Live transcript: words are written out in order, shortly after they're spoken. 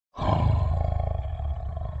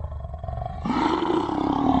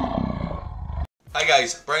Hi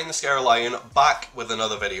guys, Brian the Scare Lion back with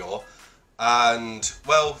another video. And,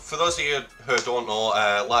 well, for those of you who don't know,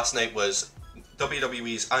 last night was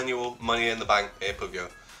WWE's annual Money in the Bank pay-per-view.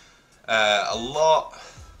 A lot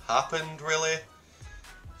happened, really.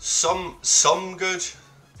 Some good.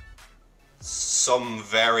 Some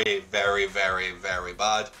very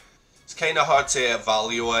bad. It's kind of hard to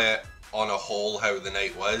evaluate on a whole how the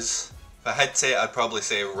night was. If I had to, I'd probably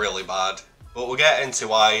say really bad. But we'll get into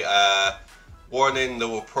why. Warning, there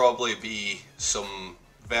will probably be some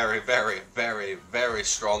very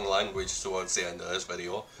strong language towards the end of this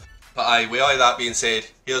video. But with all that being said,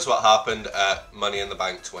 here's what happened at Money in the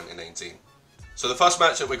Bank 2019. So the first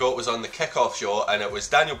match that we got was on the kickoff show, and it was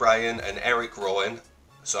Daniel Bryan and Rowan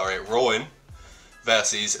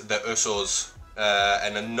versus the Usos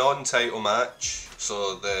in a non-title match.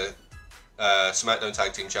 So the SmackDown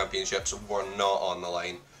Tag Team Championships were not on the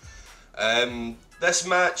line. This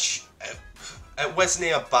match, it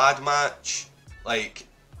wasn't a bad match. Like,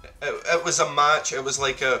 it was a match. It was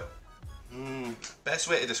like a best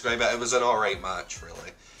way to describe it. It was an alright match,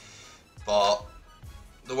 really. But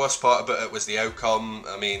the worst part about it was the outcome.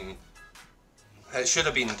 I mean, it should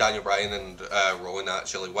have been Daniel Bryan and Rowan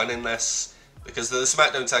actually winning this, because they're the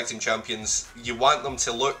SmackDown Tag Team Champions. You want them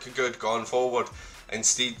to look good going forward.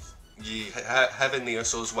 Instead, having the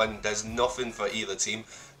Usos win does nothing for either team.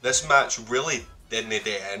 This match really didn't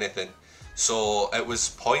do anything. So it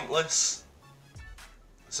was pointless.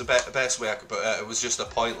 It's the best way I could put it. It was just a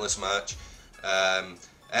pointless match. It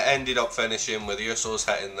ended up finishing with the Usos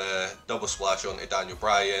hitting the double splash onto Daniel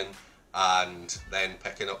Bryan and then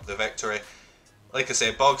picking up the victory. Like I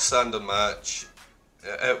say, bog standard match.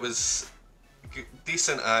 It was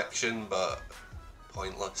decent action, but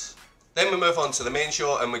pointless. Then we move on to the main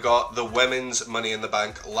show, and we got the Women's Money in the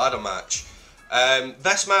Bank ladder match.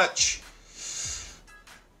 This match,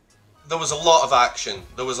 there was a lot of action.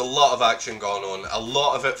 There was a lot of action going on. A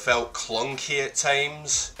lot of it felt clunky at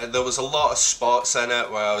times. And there was a lot of spots in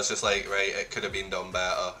it where I was just like, right, it could have been done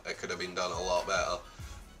better. It could have been done a lot better.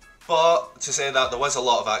 But to say that, there was a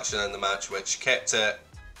lot of action in the match, which kept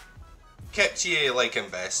you like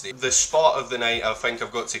invested. The spot of the night, I think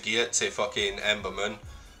I've got to give it to fucking Ember Moon.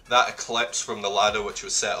 That eclipse from the ladder, which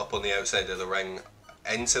was set up on the outside of the ring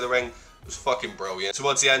into the ring, it was fucking brilliant.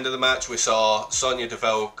 Towards the end of the match, we saw Sonya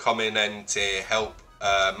Deville coming in to help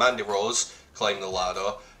Mandy Rose climb the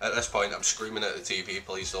ladder. At this point, I'm screaming at the TV,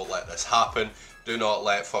 please don't let this happen. Do not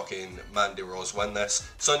let fucking Mandy Rose win this.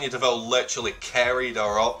 Sonya Deville literally carried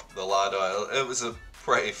her up the ladder. It was a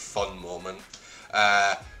pretty fun moment.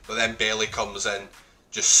 But then Bayley comes in,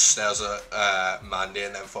 just stares at Mandy,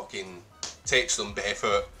 and then fucking takes them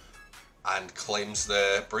barefoot and claims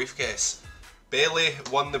the briefcase. Bayley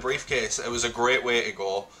won the briefcase. It was a great way to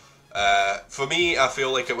go. For me, I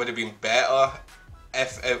feel like it would have been better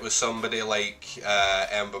if it was somebody like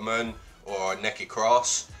Ember Moon or Nikki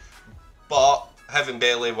Cross. But having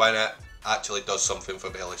Bayley win it actually does something for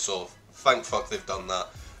Bayley. So thank fuck they've done that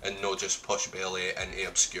and not just push Bayley into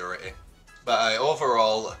obscurity. But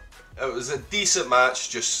overall, it was a decent match,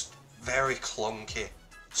 just very clunky.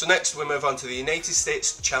 So next we move on to the United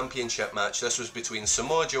States Championship match. This was between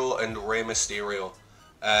Samoa Joe and Rey Mysterio.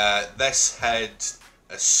 This had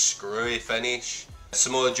a screwy finish.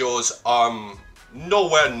 Samoa Joe's arm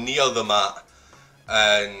nowhere near the mat,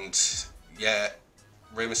 and yet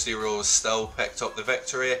Rey Mysterio still picked up the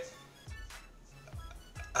victory.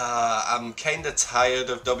 I'm kind of tired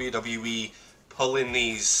of WWE pulling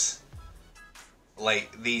these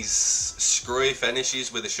screwy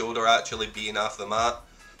finishes with the shoulder actually being off the mat.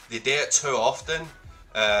 They do it too often.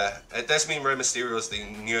 It does mean Rey Mysterio is the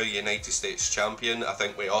new United States Champion. I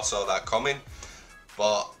think we all saw that coming.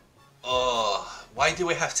 But, why do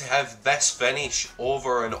we have to have this finish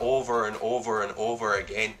over and over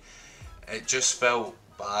again? It just felt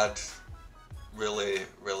bad. Really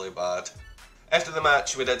bad. After the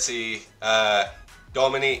match, we did see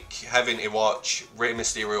Dominic having to watch Rey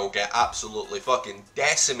Mysterio get absolutely fucking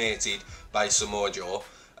decimated by Samoa Joe.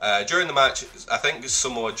 During the match, I think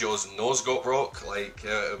Samoa Joe's nose got broke. Like,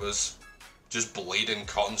 it was just bleeding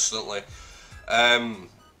constantly.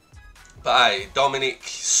 But Dominic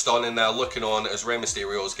standing there looking on as Rey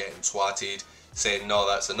Mysterio's getting twatted, saying, no,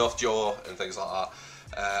 that's enough, Joe, and things like that.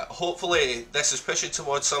 Hopefully, this is pushing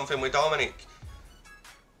towards something with Dominic.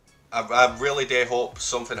 I really do hope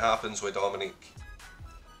something happens with Dominic.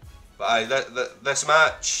 But this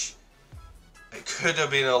match, it could have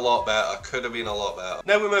been a lot better.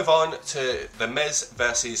 Now we move on to The Miz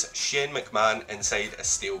versus Shane McMahon inside a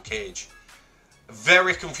steel cage.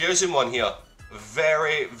 Very confusing one here.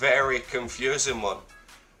 Very confusing one.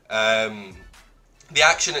 The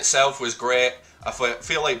action itself was great.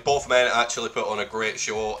 feel like both men actually put on a great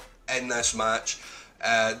show in this match.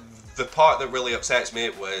 The part that really upsets me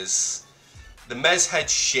was The Miz had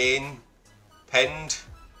Shane pinned.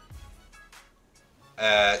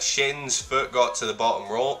 Shane's foot got to the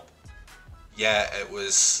bottom rope, yet it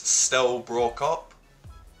was still broke up.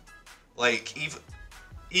 Like,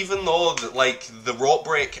 even though the rope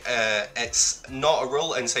break, it's not a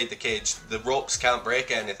rule inside the cage. The ropes can't break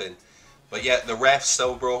anything, but yet the ref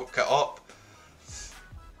still broke it up.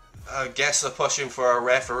 I guess they're pushing for a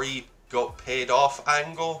referee got paid off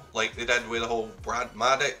angle, like they did with the whole Brad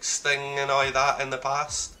Maddox thing and all that in the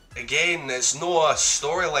past. Again, it's not a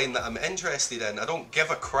storyline that I'm interested in. I don't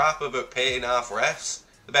give a crap about paying off refs.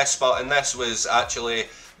 The best spot in this was actually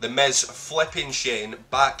The Miz flipping Shane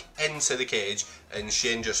back into the cage and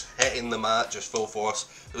Shane just hitting the mat just full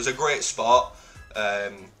force. It was a great spot.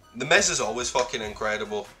 The Miz is always fucking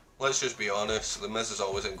incredible. Let's just be honest. The Miz is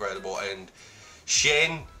always incredible, and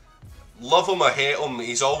Shane, love him or hate him,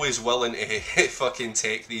 he's always willing to fucking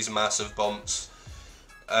take these massive bumps.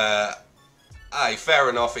 Aye, fair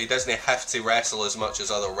enough, he doesn't have to wrestle as much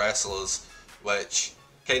as other wrestlers, which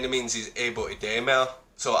kind of means he's able to do more.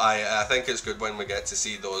 So I think it's good when we get to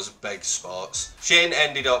see those big spots. Shane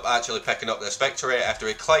ended up actually picking up this victory after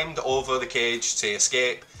he climbed over the cage to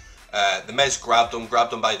escape. The Miz grabbed him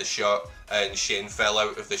by the shirt, and Shane fell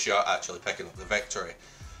out of the shirt, actually picking up the victory.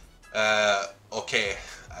 Okay,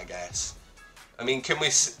 I guess. I mean, can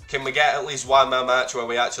we get at least one more match where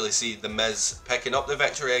we actually see The Miz picking up the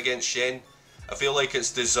victory against Shane? I feel like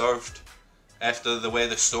it's deserved after the way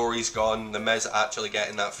the story's gone. The Miz actually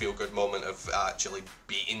getting that feel-good moment of actually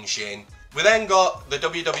beating Shane. We then got the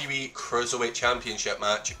WWE Cruiserweight Championship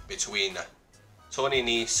match between Tony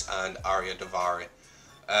Nese and Ariya Daivari.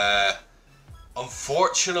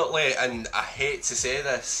 Unfortunately, and I hate to say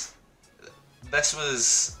this, this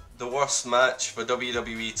was the worst match for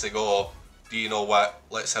WWE to go, do you know what,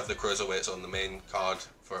 let's have the Cruiserweights on the main card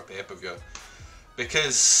for a pay-per-view.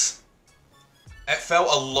 Because it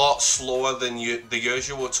felt a lot slower than the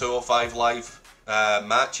usual 205 Live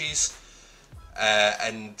matches,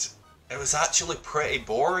 and it was actually pretty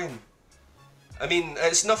boring. I mean,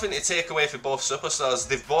 it's nothing to take away from both superstars.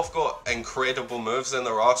 They've both got incredible moves in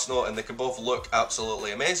their arsenal, and they can both look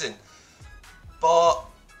absolutely amazing. But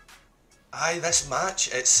this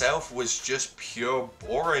match itself was just pure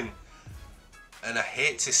boring, and I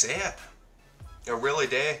hate to say it. I really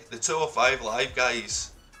do. The 205 Live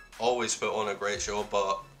guys always put on a great show,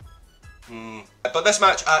 but this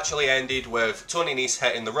match actually ended with Tony Nese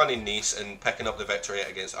hitting the running Nese and picking up the victory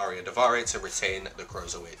against Ariya Daivari to retain the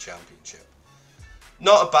Cruiserweight Championship.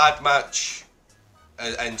 Not a bad match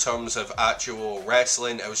in terms of actual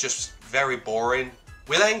wrestling, it was just very boring.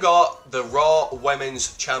 We then got the Raw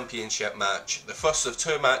Women's Championship match, the first of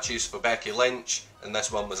two matches for Becky Lynch, and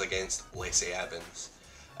this one was against Lacey Evans.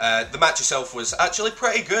 The match itself was actually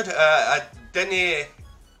pretty good. I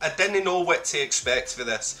didn't know what to expect for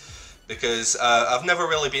this, because I've never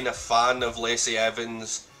really been a fan of Lacey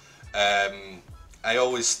Evans. I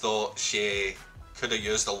always thought she could have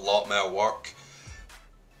used a lot more work.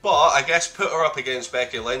 But I guess put her up against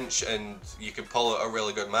Becky Lynch and you can pull out a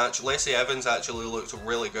really good match. Lacey Evans actually looked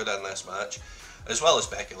really good in this match, as well as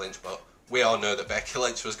Becky Lynch, but we all knew that Becky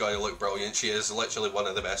Lynch was going to look brilliant. She is literally one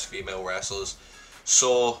of the best female wrestlers.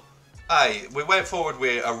 So, we went forward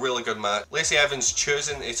with a really good match. Lacey Evans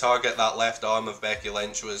choosing to target that left arm of Becky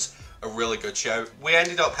Lynch was a really good shout. We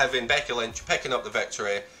ended up having Becky Lynch picking up the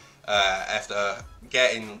victory after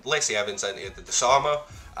getting Lacey Evans into the disarmer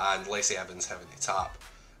and Lacey Evans having the tap.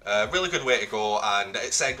 Really good way to go, and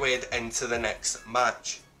it segued into the next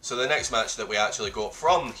match. So the next match that we actually got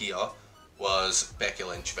from here was Becky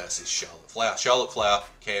Lynch versus Charlotte Flair. Charlotte Flair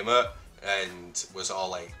came out and was all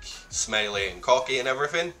like smiley and cocky and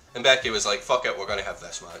everything, and Becky was like, fuck it, we're going to have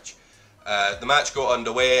this match. The match got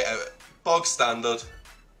underway, bog standard.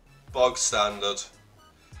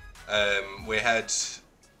 We had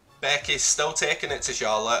Becky still taking it to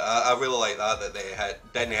Charlotte. I really like that they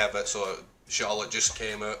didn't have it, so Charlotte just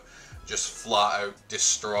came out, just flat out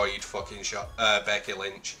destroyed fucking Becky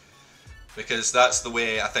Lynch. Because that's the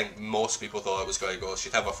way I think most people thought it was going to go.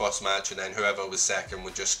 She'd have her first match and then whoever was second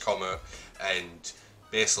would just come out and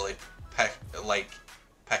basically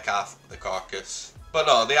pick off the carcass. But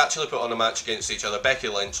no, they actually put on a match against each other. Becky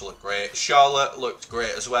Lynch looked great. Charlotte looked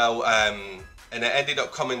great as well. And it ended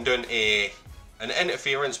up coming down to an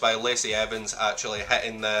interference by Lacey Evans actually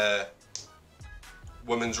hitting the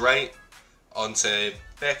women's right onto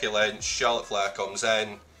Becky Lynch. Charlotte Flair comes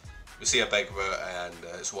in. We see a big boot and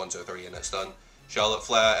it's 1, 2, 3 and it's done. Charlotte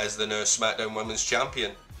Flair is the new SmackDown Women's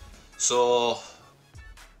Champion. So,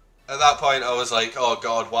 At that point, I was like, oh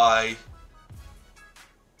god, why?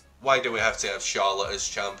 Why do we have to have Charlotte as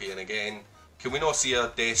champion again? Can we not see her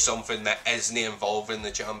do something that isn't involving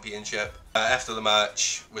the championship? After the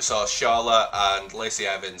match, we saw Charlotte and Lacey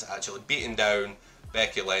Evans actually beating down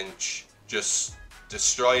Becky Lynch, just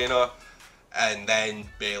destroying her, and then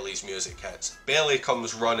Bayley's music hits. Bayley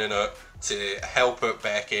comes running out to help out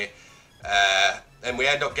Becky, and we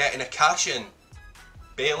end up getting a cash-in.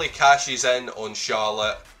 Bayley cashes in on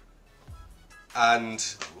Charlotte,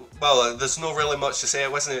 and well, there's not really much to say.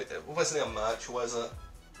 It wasn't a match, was it?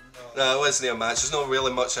 No, it wasn't a match. There's not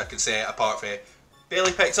really much I can say apart from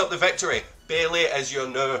Bayley picked up the victory. Bayley is your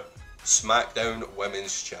new SmackDown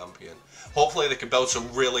Women's Champion. Hopefully they can build some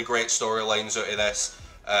really great storylines out of this.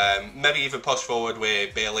 Maybe even push forward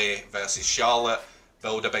with Bayley versus Charlotte.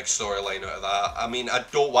 Build a big storyline out of that. I mean, I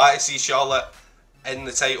don't want to see Charlotte in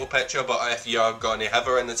the title picture, but if you're going to have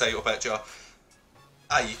her in the title picture,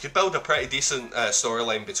 you could build a pretty decent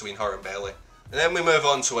storyline between her and Bayley. And then we move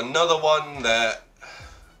on to another one that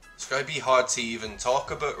it's going to be hard to even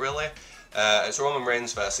talk about, really. It's Roman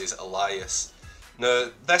Reigns versus Elias. Now,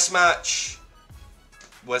 this match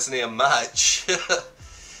wasn't a match.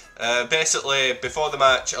 Basically, before the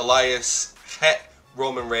match, Elias hit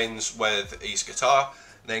Roman Reigns with his guitar,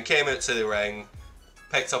 then came out to the ring,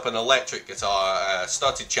 picked up an electric guitar,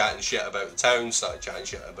 started chatting shit about the town, started chatting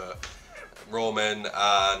shit about Roman,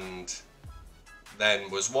 and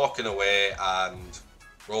then was walking away, and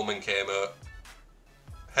Roman came out,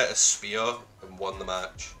 hit a spear, and won the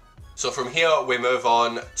match. So from here we move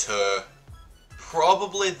on to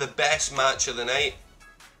probably the best match of the night,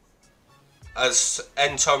 as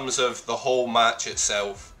in terms of the whole match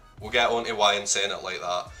itself. We'll get on to why I'm saying it like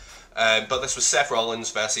that. But this was Seth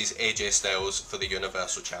Rollins versus AJ Styles for the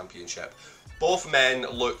Universal Championship. Both men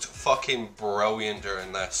looked fucking brilliant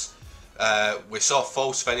during this. We saw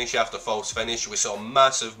false finish after false finish. We saw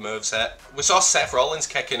massive moves hit. We saw Seth Rollins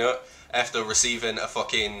kicking out after receiving a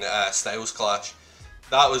fucking Styles clash.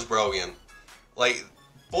 That was brilliant. Like,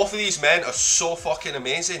 both of these men are so fucking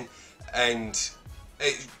amazing, and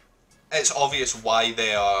it's obvious why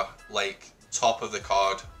they are, like, top of the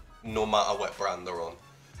card no matter what brand they're on.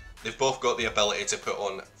 They've both got the ability to put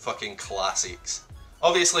on fucking classics.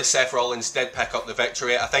 Obviously Seth Rollins did pick up the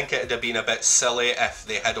victory. I think it would have been a bit silly if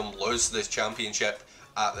they had him lose this championship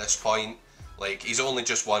at this point. Like, he's only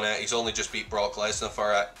just won it, he's only just beat Brock Lesnar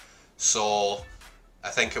for it. So I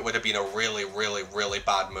think it would have been a really, really, really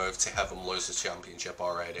bad move to have him lose the championship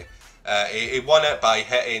already. He won it by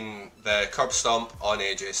hitting the curb stomp on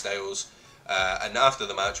AJ Styles, and after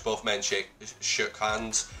the match both men shook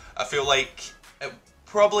hands. I feel like it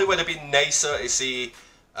probably would have been nicer to see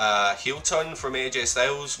a heel turn from AJ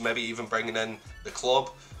Styles, maybe even bringing in the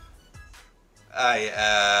club.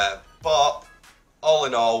 But all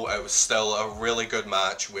in all, it was still a really good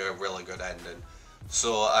match with a really good ending.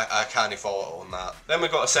 So I can't fault on that. Then we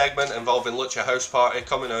got a segment involving Lucha House Party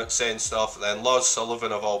coming out saying stuff. Then Lars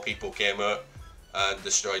Sullivan of all people came out and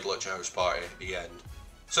destroyed Lucha House Party at the end.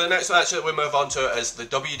 So the next match that we move on to is the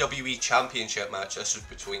WWE Championship match. This was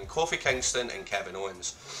between Kofi Kingston and Kevin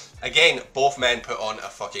Owens. Again, both men put on a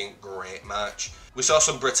fucking great match. We saw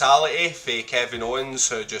some brutality for Kevin Owens,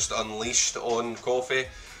 who just unleashed on Kofi.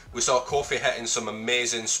 We saw Kofi hitting some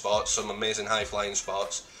amazing spots, some amazing high-flying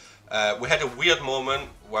spots. We had a weird moment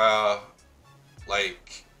where,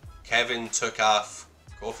 like, Kevin took off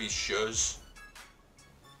Kofi's shoes.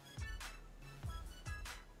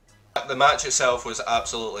 The match itself was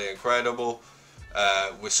absolutely incredible.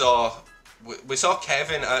 We saw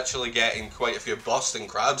Kevin actually getting quite a few Boston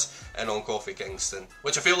crabs in on Kofi Kingston,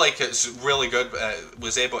 which I feel like it's really good.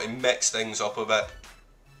 Was able to mix things up a bit.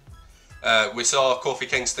 We saw Kofi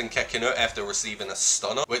Kingston kicking out after receiving a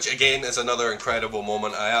stunner, which again is another incredible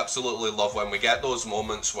moment. I absolutely love when we get those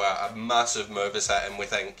moments where a massive move is hit and we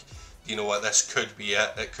think, you know what, this could be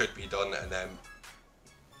it, it could be done, and then...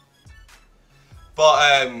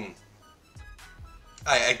 But,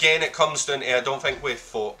 again, it comes down to, I don't think we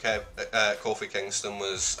thought Kofi Kingston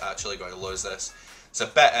was actually going to lose this. It's a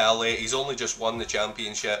bit early, he's only just won the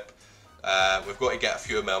championship. We've got to get a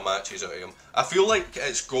few more matches out of him. I feel like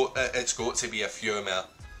it's got to be a few more.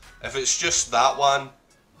 If it's just that one,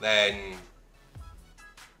 then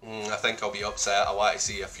I think I'll be upset. I want to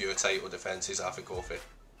see a few title defences after Kofi.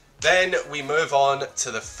 Then we move on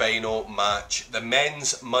to the final match, the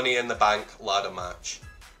men's Money in the Bank ladder match.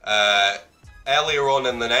 Earlier on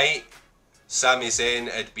in the night, Sami Zayn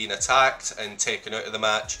had been attacked and taken out of the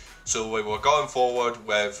match, so we were going forward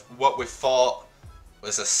with what we thought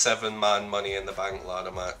was a 7-man Money in the Bank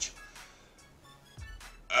ladder match.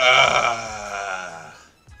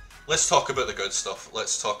 let's talk about the good stuff.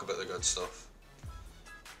 Let's talk about the good stuff.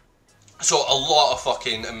 So a lot of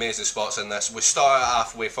fucking amazing spots in this. We start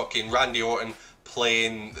off with fucking Randy Orton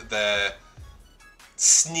playing the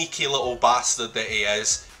sneaky little bastard that he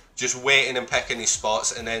is, just waiting and picking his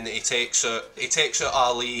spots, and then he takes out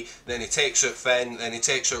Ali, then he takes out Finn, then he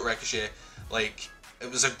takes out Ricochet. Like, it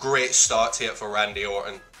was a great start to it for Randy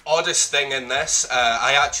Orton. Oddest thing in this,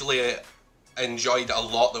 I actually enjoyed a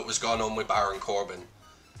lot that was going on with Baron Corbin.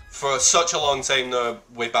 For such a long time now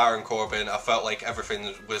with Baron Corbin, I felt like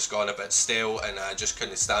everything was gone a bit stale and I just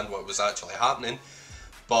couldn't stand what was actually happening.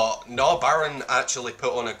 But no, Baron actually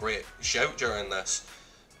put on a great shout during this.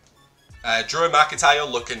 Drew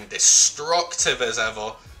McIntyre looking destructive as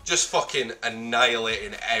ever, just fucking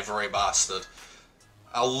annihilating every bastard.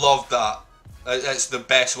 I love that. It's the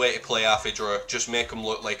best way to play Affy Drew, just make him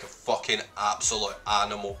look like a fucking absolute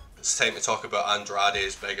animal. It's time to talk about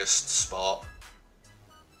Andrade's biggest spot.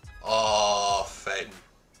 Oh, Finn.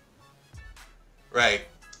 Right,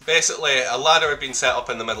 basically a ladder had been set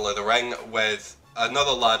up in the middle of the ring with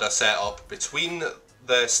another ladder set up between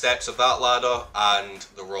the steps of that ladder and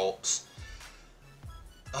the ropes.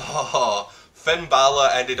 Oh, Finn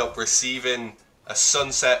Balor ended up receiving a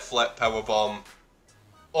sunset flip powerbomb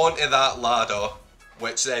onto that ladder,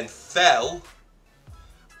 which then fell,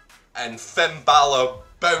 and Finn Balor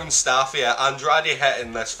bounced off it. Andrade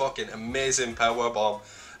hitting this fucking amazing powerbomb,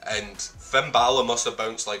 and Finn Balor must have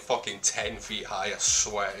bounced like fucking 10 feet high, I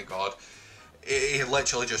swear to God. He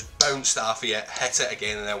literally just bounced off it, hit it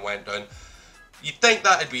again, and then went down. You'd think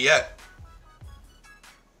that'd be it.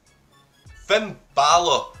 Finn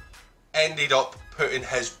Balor ended up putting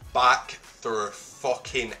his back through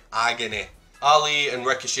fucking agony. Ali and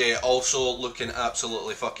Ricochet also looking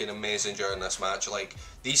absolutely fucking amazing during this match. Like,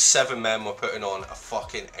 these 7 men were putting on a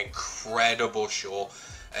fucking incredible show,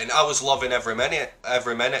 and I was loving every minute of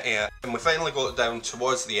it. And we finally got down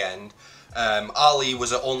towards the end. Ali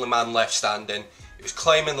was the only man left standing. He was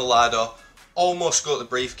climbing the ladder, almost got the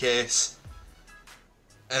briefcase,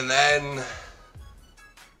 and then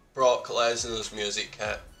Brock Lesnar's music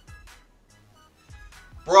hit.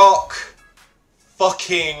 Brock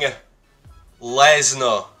fucking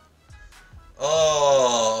Lesnar.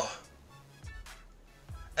 Oh,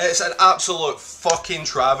 it's an absolute fucking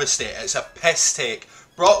travesty. It's a piss take.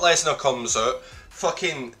 Brock Lesnar comes out,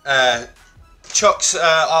 fucking chucks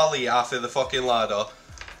Ali after the fucking ladder,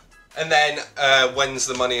 and then wins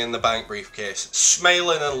the Money in the Bank briefcase,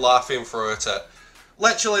 smiling and laughing throughout it.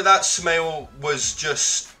 Literally, that smile was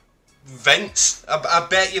just Vince. I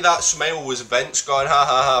bet you that smile was Vince going, ha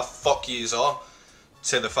ha ha, fuck yous all,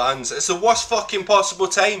 to the fans. It's the worst fucking possible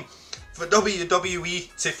time for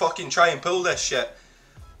WWE to fucking try and pull this shit.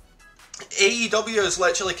 AEW is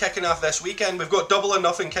literally kicking off this weekend. We've got Double or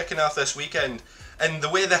Nothing kicking off this weekend, and the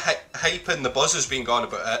way the hype and the buzz has been going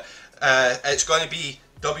about it, it's going to be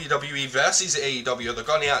WWE versus AEW. They're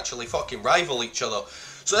going to actually fucking rival each other.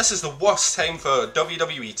 So this is the worst time for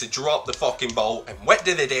WWE to drop the fucking ball, and what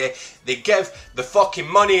do? They give the fucking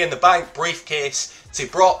Money in the Bank briefcase to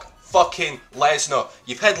Brock fucking Lesnar.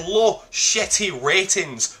 You've had low shitty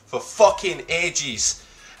ratings for fucking ages,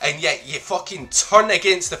 and yet you fucking turn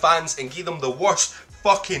against the fans and give them the worst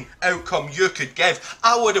fucking outcome you could give.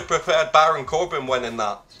 I would have preferred Baron Corbin winning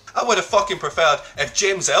that. I would have fucking preferred if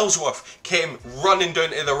James Ellsworth came running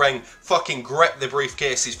down to the ring, fucking gripped the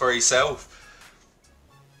briefcases for himself.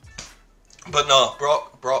 But no,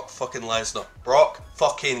 Brock fucking Lesnar. Brock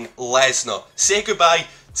fucking Lesnar. Say goodbye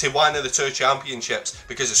to one of the 2 championships,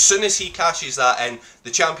 because as soon as he cashes that in, the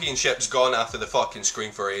championship's gone after the fucking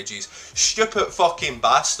screen for ages. Stupid fucking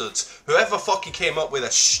bastards. Whoever fucking came up with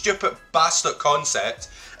a stupid bastard concept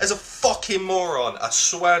is a fucking moron, I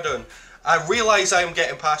swear down. I realise I am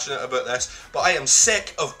getting passionate about this, but I am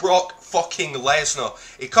sick of Brock fucking Lesnar.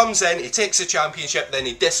 He comes in, he takes the championship, then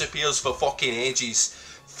he disappears for fucking ages.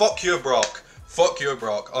 Fuck you, Brock. Fuck you,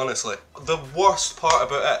 Brock, honestly. The worst part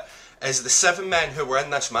about it is the 7 men who were in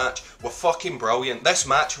this match were fucking brilliant. This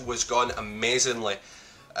match was gone amazingly.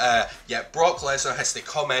 Yet Brock Lesnar has to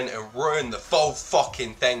come in and ruin the full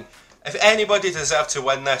fucking thing. If anybody deserved to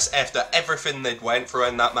win this after everything they'd went through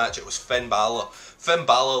in that match, it was Finn Balor. Finn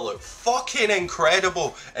Balor looked fucking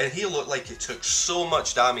incredible, and he looked like he took so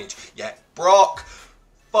much damage. Yet Brock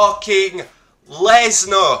fucking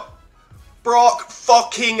Lesnar. Brock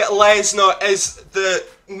fucking Lesnar is the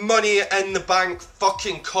Money in the Bank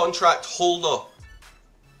fucking contract holder.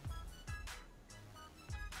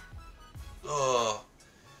 Oh.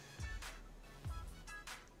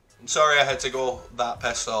 I'm sorry I had to go that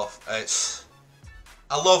pissed off.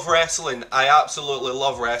 I love wrestling. I absolutely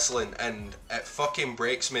love wrestling, and it fucking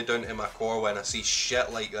breaks me down to my core when I see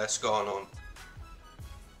shit like this going on.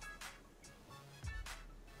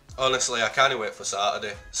 Honestly, I can't wait for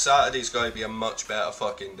Saturday. Saturday's going to be a much better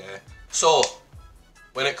fucking day. So,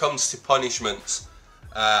 when it comes to punishments,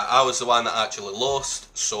 I was the one that actually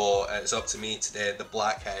lost, so it's up to me today, the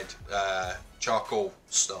blackhead charcoal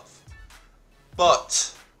stuff.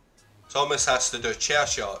 But Thomas has to do chair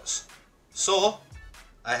shots, so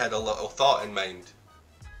I had a little thought in mind.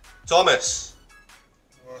 Thomas,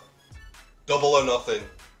 What? double or nothing.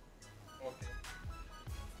 Okay.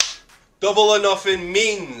 Double or nothing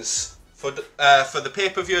means for the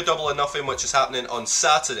pay-per-view Double or Nothing, which is happening on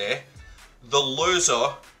Saturday, the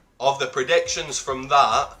loser of the predictions from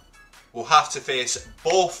that will have to face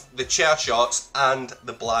both the chair shots and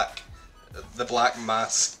the black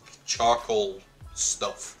mask charcoal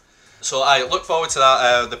stuff. So I look forward to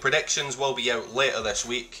that. The predictions will be out later this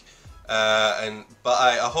week, but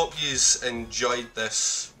I hope you've enjoyed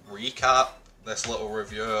this recap, this little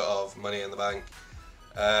review of Money in the Bank.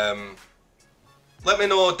 Let me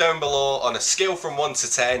know down below on a scale from 1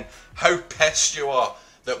 to 10 how pissed you are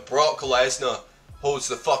that Brock Lesnar holds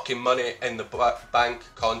the fucking Money in the Bank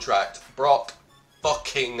contract. Brock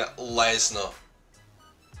fucking Lesnar.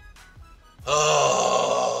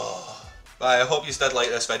 Oh. I hope you did like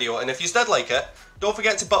this video, and if you did like it, don't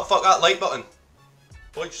forget to buttfuck that like button.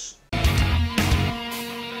 Peace.